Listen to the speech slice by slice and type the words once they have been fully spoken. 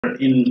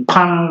In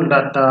panel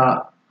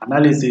data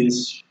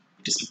analysis,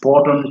 it is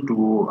important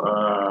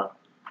to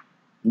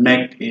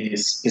make a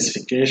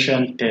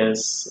specification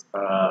test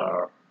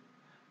to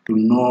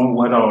know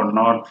whether or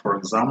not, for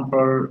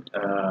example,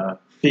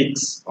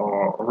 fixed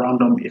or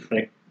random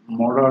effect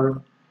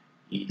model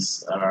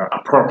is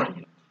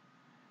appropriate.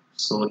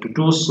 So to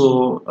do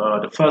so,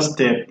 the first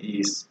step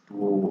is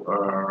to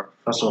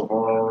first of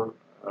all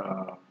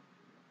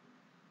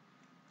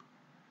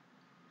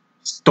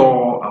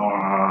store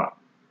our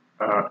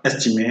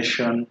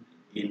estimation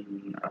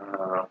in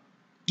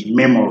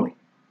memory,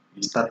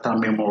 in stata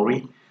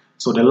memory.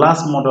 So the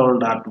last model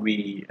that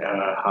we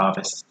have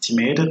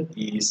estimated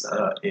is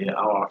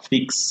our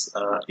fixed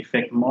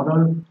effect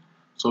model.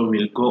 So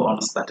we'll go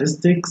on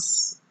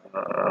statistics,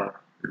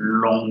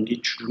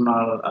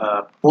 longitudinal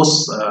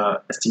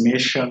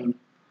estimation,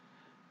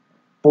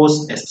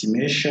 post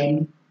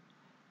estimation.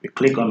 We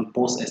click on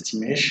post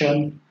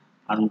estimation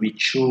and we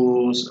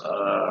choose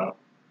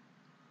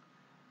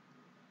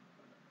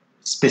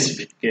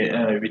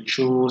we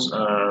choose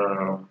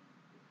the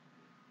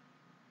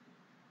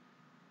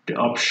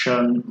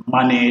option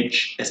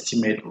manage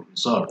estimate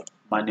result,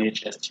 and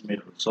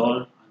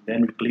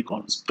then we click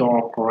on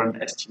store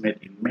current estimate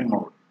in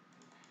memory.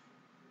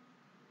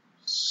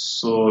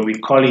 So we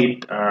call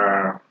it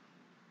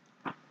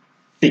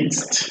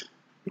fixed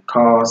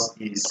because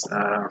it's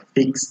a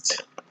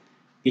fixed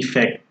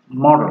effect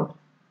model,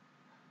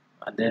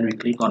 and then we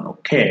click on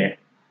OK,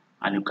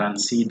 and you can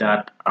see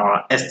that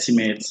our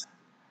estimates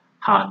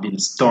have been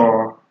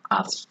stored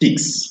as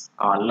fixed,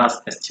 our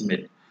last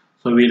estimate.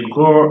 So we'll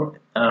go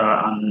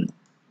and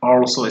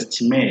also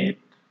estimate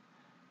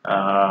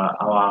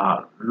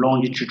our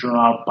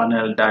longitudinal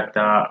panel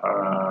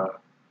data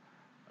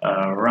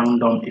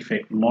random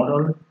effect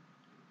model.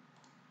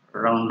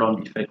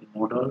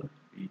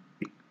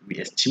 We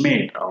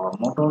estimate our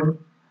model,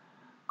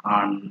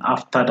 and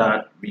after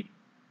that we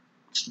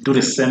do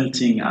the same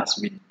thing as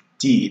we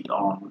did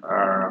on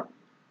our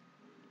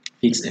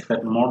fixed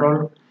effect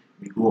model.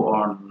 We go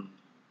on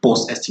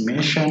post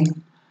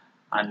estimation,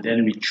 and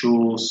then we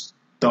choose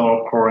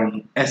store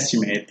current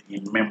estimate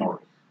in memory.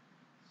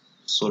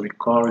 So we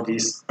call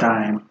this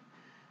time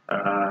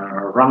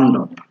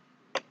random,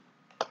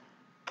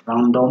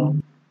 and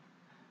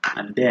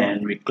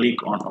then we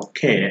click on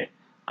OK,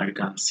 and you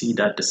can see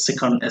that the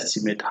second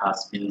estimate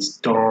has been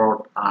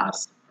stored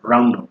as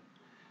random.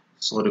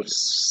 So the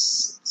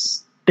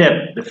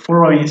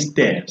following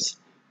steps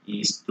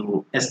is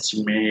to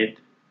estimate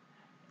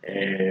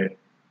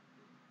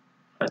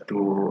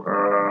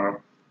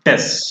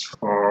test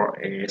for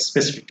a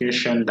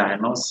specification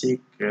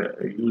diagnostic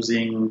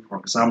using, for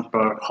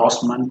example,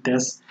 Hausman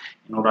test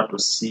in order to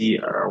see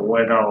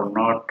whether or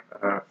not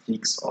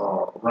fixed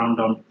or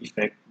random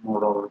effect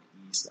model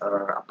is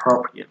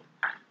appropriate.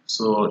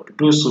 So to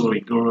do so,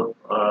 we go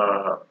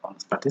on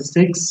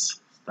statistics,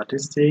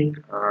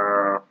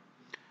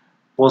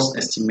 post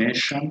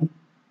estimation.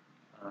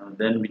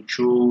 Then we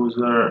choose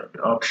the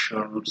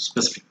option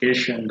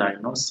specification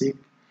diagnostic.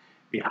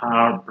 We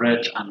have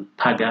Brecht and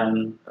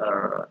Pagan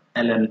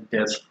LN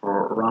test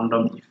for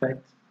random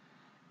effect.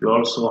 We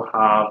also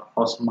have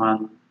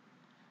Hausman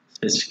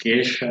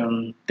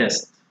specification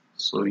test.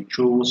 So we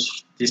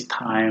choose this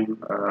time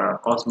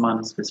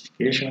Hausman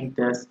specification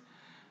test.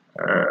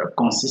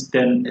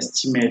 Consistent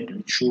estimate,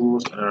 we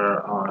choose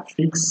our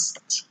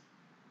fixed.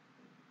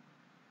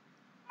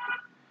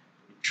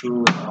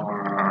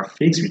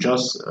 We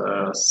just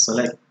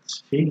select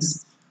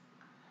fixed,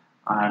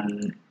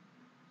 and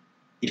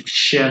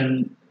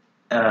efficient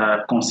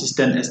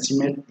consistent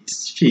estimate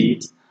is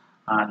fixed,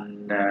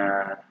 and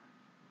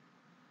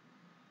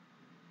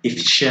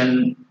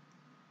efficient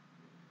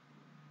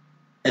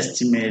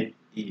estimate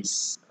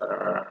is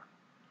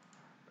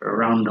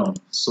random.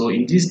 So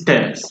in this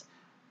test,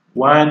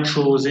 while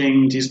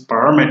choosing this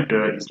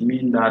parameter, it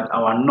means that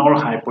our null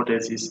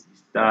hypothesis is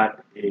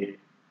that a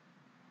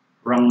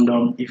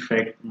random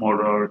effect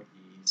model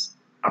is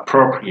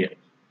appropriate.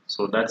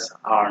 So that's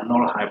our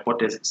null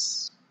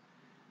hypothesis,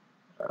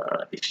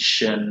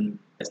 efficient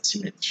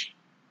estimate.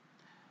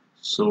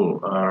 So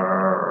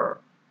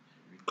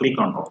we click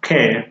on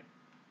OK,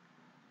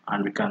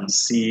 and we can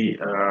see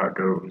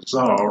the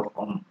result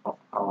of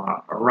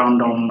our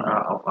random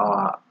of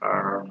our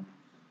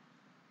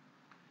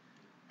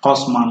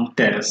Hausman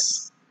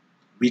test,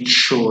 which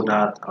show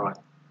that our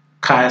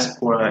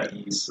chi-square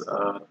is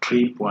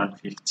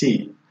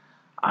 3.15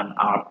 and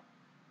our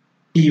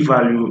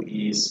p-value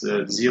is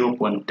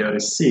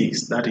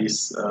 0.36. That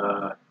is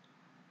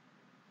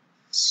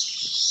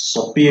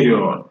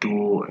superior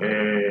to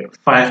a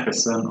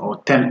 5%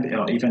 or 10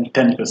 or even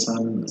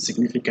 10%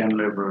 significant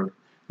level,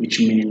 which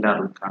means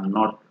that we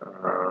cannot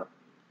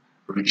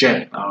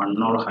reject our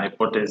null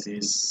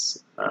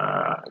hypothesis,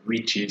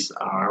 which is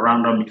our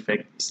random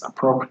effect is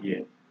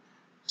appropriate.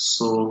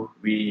 So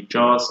we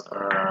just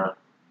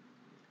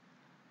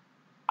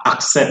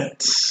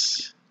accept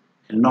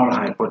a null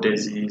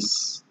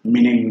hypothesis,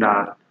 meaning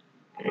that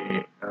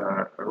a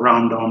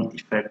random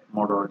effect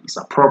model is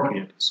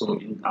appropriate. So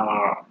in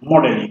our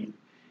modeling,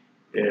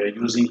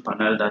 using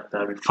panel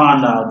data, we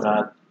found out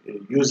that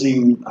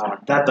using our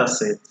data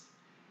set,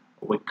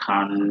 we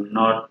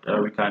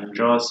can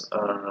just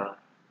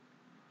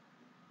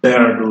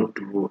able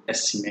to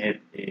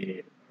estimate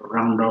a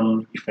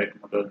random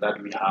effect model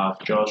that we have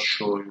just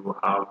show you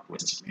how to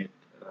estimate